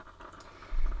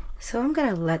So I'm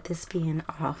gonna let this be an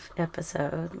off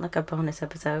episode, like a bonus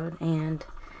episode, and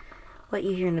what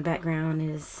you hear in the background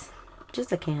is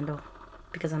just a candle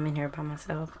because I'm in here by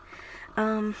myself.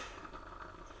 Um,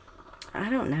 I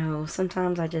don't know.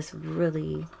 Sometimes I just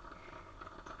really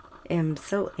am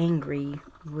so angry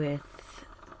with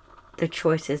the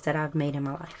choices that I've made in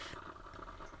my life.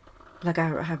 Like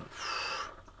I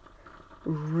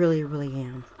really, really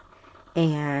am.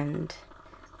 And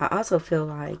I also feel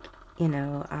like,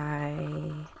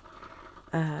 I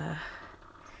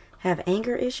have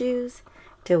anger issues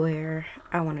to where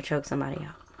I want to choke somebody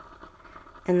out.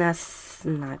 And that's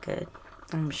not good.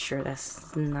 I'm sure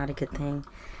that's not a good thing.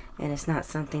 And it's not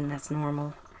something that's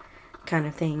normal kind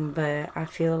of thing. But I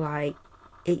feel like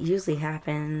it usually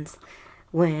happens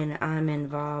when I'm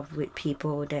involved with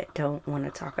people that don't want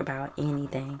to talk about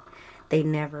anything. They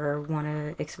never want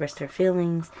to express their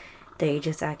feelings. They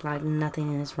just act like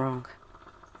nothing is wrong.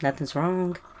 Nothing's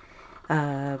wrong.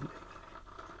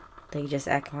 They just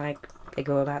act like they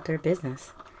go about their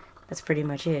business. That's pretty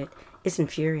much it. It's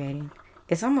infuriating.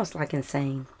 It's almost like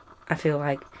insane. I feel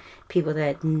like people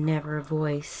that never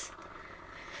voice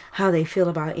how they feel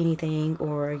about anything,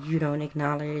 or you don't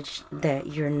acknowledge that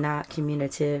you're not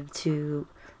communicative to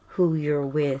who you're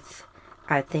with.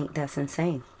 I think that's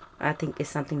insane. I think it's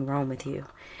something wrong with you.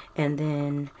 And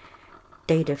then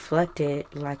they deflect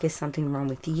it like it's something wrong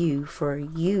with you for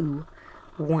you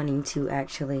wanting to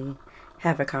actually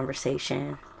have a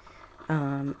conversation,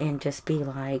 and just be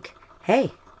like,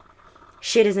 hey,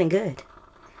 shit isn't good.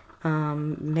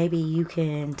 Maybe you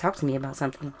can talk to me about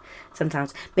something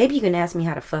sometimes. Maybe you can ask me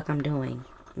how the fuck I'm doing.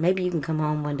 Maybe you can come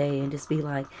home one day and just be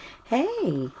like,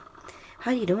 hey,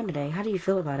 how you doing today? How do you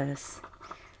feel about us?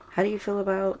 How do you feel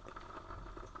about,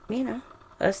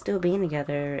 us still being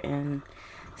together and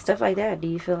stuff like that? Do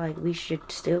you feel like we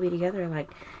should still be together?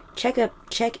 Like, check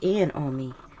in on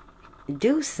me.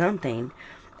 Do something.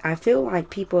 I feel like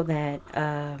people that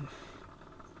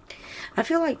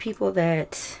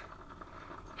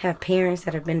have parents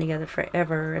that have been together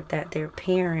forever, that their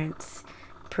parents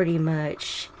pretty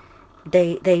much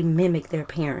they mimic their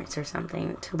parents or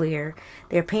something, to where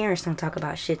their parents don't talk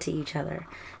about shit to each other.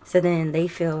 So then they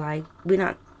feel like, we're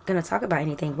not gonna talk about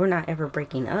anything. We're not ever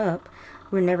breaking up.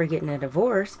 We're never getting a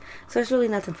divorce. So there's really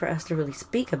nothing for us to really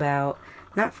speak about.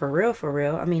 Not for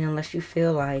real. I mean, unless you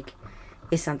feel like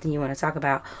it's something you want to talk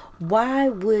about. Why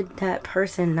would that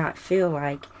person not feel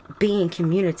like being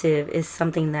communicative is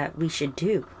something that we should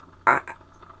do?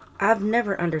 I've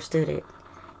never understood it.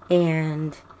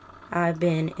 And I've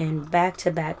been in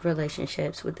back-to-back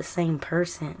relationships with the same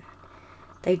person.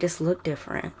 They just look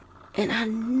different. And I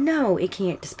know it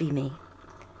can't just be me.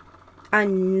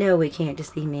 It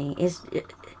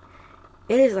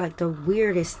is like the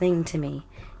weirdest thing to me.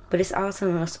 But it's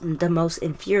also the most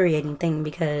infuriating thing,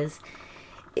 because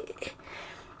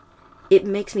it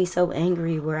makes me so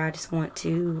angry where I just want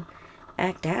to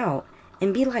act out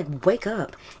and be like, wake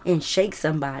up and shake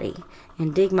somebody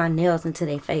and dig my nails into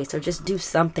their face, or just do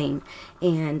something.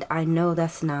 And I know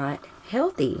that's not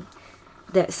healthy,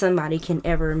 that somebody can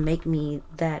ever make me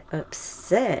that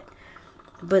upset.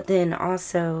 But then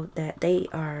also that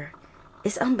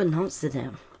it's unbeknownst to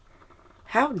them.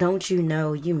 How don't you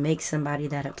know you make somebody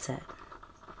that upset?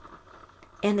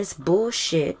 And it's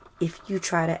bullshit if you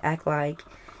try to act like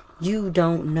you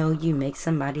don't know you make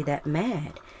somebody that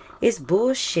mad. It's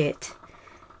bullshit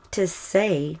to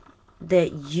say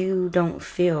that you don't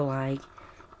feel like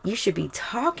you should be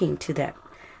talking to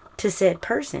said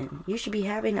person. You should be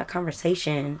having a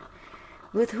conversation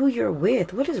with who you're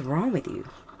with. What is wrong with you?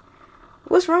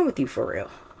 What's wrong with you for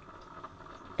real?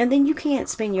 And then you can't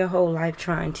spend your whole life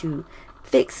trying to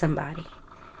fix somebody.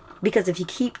 Because if you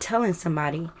keep telling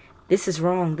somebody, this is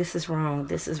wrong,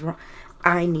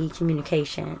 I need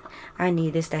communication, I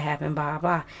need this to happen, blah,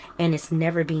 blah, and it's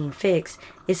never being fixed,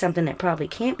 it's something that probably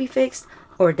can't be fixed,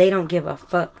 or they don't give a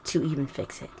fuck to even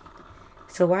fix it.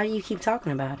 So why do you keep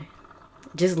talking about it?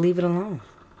 Just leave it alone.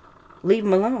 Leave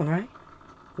them alone, right?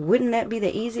 Wouldn't that be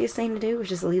the easiest thing to do, is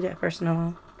just leave that person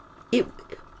alone?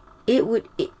 It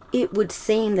would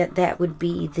seem that would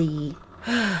be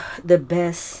the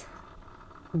best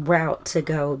route to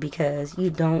go, because you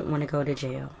don't want to go to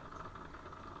jail.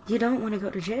 You don't want to go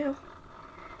to jail.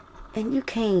 And you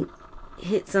can't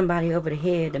hit somebody over the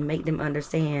head to make them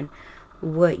understand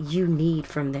what you need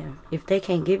from them. If they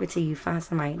can't give it to you, find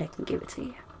somebody that can give it to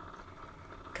you.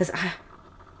 Because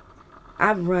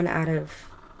I've run out of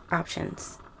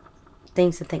options,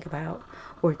 things to think about,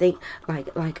 or think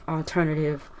like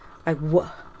alternative, like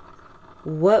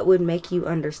what would make you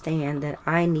understand that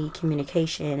I need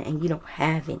communication and you don't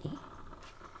have any?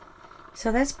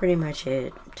 So that's pretty much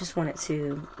it. Just wanted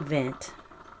to vent.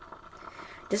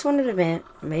 Just wanted to vent.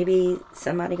 Maybe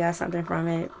somebody got something from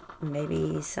it.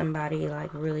 Maybe somebody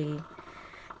like really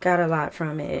got a lot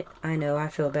from it. I know I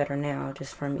feel better now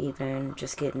just from even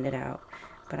just getting it out.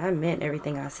 But I meant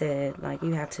everything I said. Like,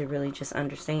 you have to really just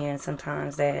understand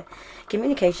sometimes that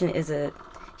communication is a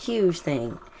huge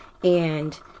thing.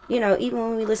 And, even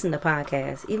when we listen to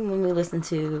podcasts, even when we listen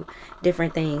to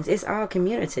different things, it's all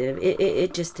communicative.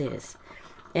 It just is.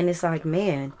 And it's like,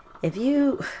 man, if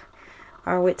you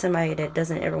are with somebody that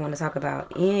doesn't ever want to talk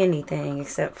about anything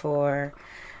except for,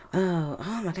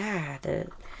 oh my God, the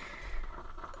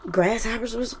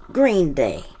grasshoppers was green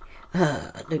today.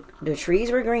 The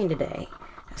trees were green today.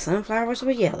 Sunflowers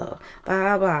were yellow.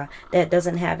 Blah, blah, blah. That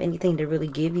doesn't have anything to really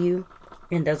give you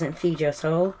and doesn't feed your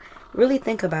soul. Really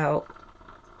think about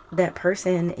that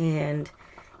person and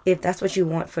if that's what you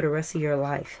want for the rest of your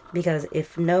life. Because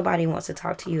if nobody wants to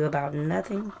talk to you about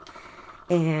nothing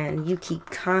and you keep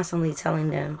constantly telling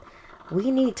them,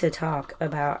 we need to talk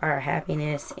about our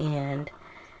happiness and,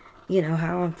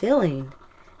 how I'm feeling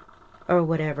or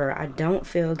whatever. I don't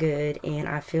feel good and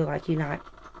I feel like you're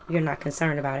not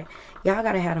concerned about it. Y'all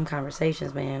gotta have them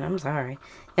conversations, man. I'm sorry.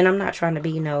 And I'm not trying to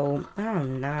be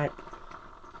I'm not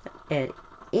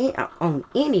on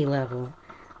any level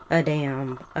a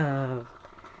damn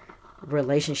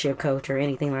relationship coach or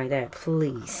anything like that.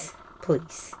 Please.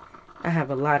 I have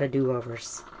a lot of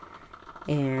do-overs.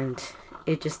 And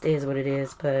it just is what it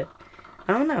is. But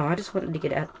I don't know. I just wanted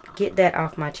to get that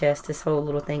off my chest, this whole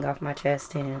little thing off my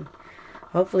chest, and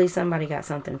hopefully somebody got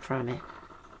something from it.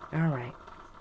 All right.